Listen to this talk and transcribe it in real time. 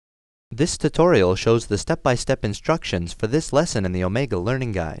This tutorial shows the step-by-step instructions for this lesson in the Omega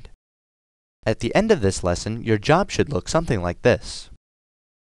Learning Guide. At the end of this lesson, your job should look something like this.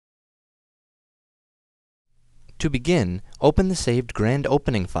 To begin, open the saved grand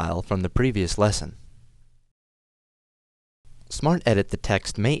opening file from the previous lesson. Smart edit the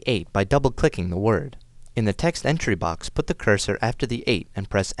text May 8 by double-clicking the word. In the text entry box, put the cursor after the 8 and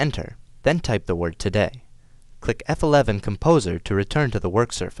press Enter, then type the word Today. Click F11 Composer to return to the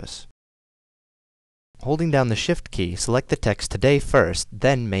work surface. Holding down the Shift key, select the text Today first,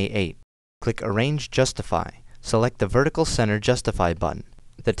 then May 8. Click Arrange Justify. Select the vertical center Justify button.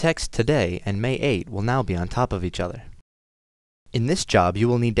 The text Today and May 8 will now be on top of each other. In this job, you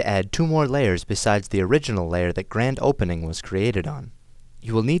will need to add 2 more layers besides the original layer that Grand Opening was created on.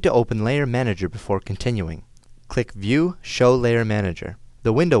 You will need to open Layer Manager before continuing. Click View, Show Layer Manager.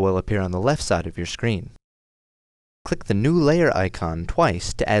 The window will appear on the left side of your screen. Click the new layer icon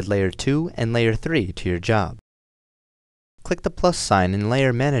twice to add Layer 2 and Layer 3 to your job. Click the plus sign in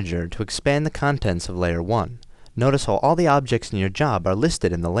Layer Manager to expand the contents of Layer 1. Notice how all the objects in your job are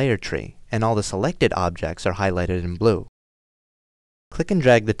listed in the layer tree, and all the selected objects are highlighted in blue. Click and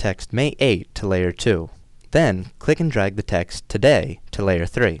drag the text May 8 to Layer 2. Then, click and drag the text Today to Layer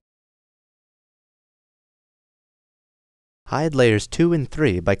 3. Hide layers 2 and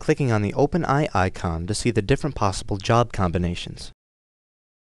 3 by clicking on the open eye icon to see the different possible job combinations.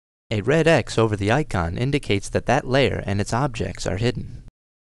 A red X over the icon indicates that that layer and its objects are hidden.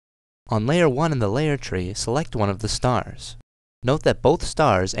 On Layer 1 in the layer tree, select one of the stars. Note that both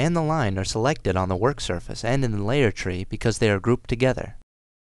stars and the line are selected on the work surface and in the layer tree because they are grouped together.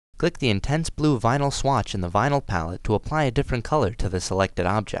 Click the intense blue vinyl swatch in the vinyl palette to apply a different color to the selected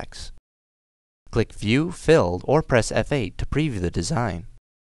objects. Click View, Filled, or press F8 to preview the design.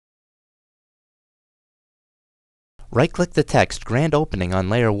 Right-click the text Grand Opening on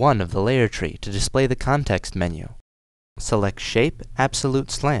Layer 1 of the layer tree to display the context menu. Select Shape,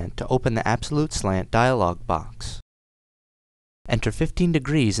 Absolute Slant to open the Absolute Slant dialog box. Enter 15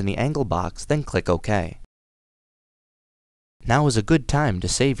 degrees in the angle box, then click OK. Now is a good time to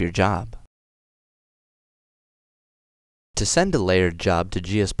save your job. To send a layered job to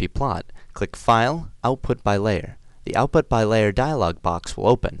GSPPlot, click File, Output by Layer. The Output by Layer dialog box will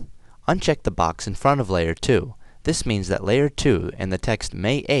open. Uncheck the box in front of Layer 2. This means that Layer 2 and the text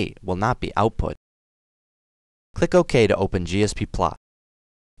May 8 will not be output. Click OK to open GSPPlot.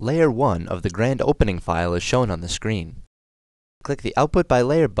 Layer 1 of the Grand Opening file is shown on the screen. Click the Output by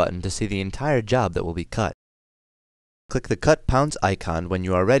Layer button to see the entire job that will be cut. Click the Cut Pounce icon when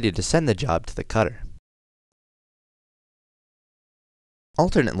you are ready to send the job to the cutter.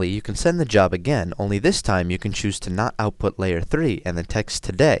 Alternately, you can send the job again, only this time you can choose to not output Layer 3 and the text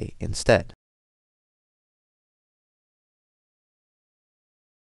Today instead.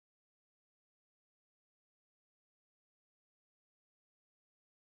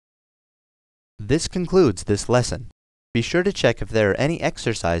 This concludes this lesson. Be sure to check if there are any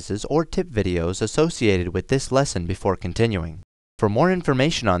exercises or tip videos associated with this lesson before continuing. For more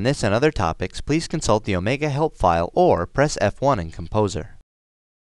information on this and other topics, please consult the Omega Help file or press F1 in Composer.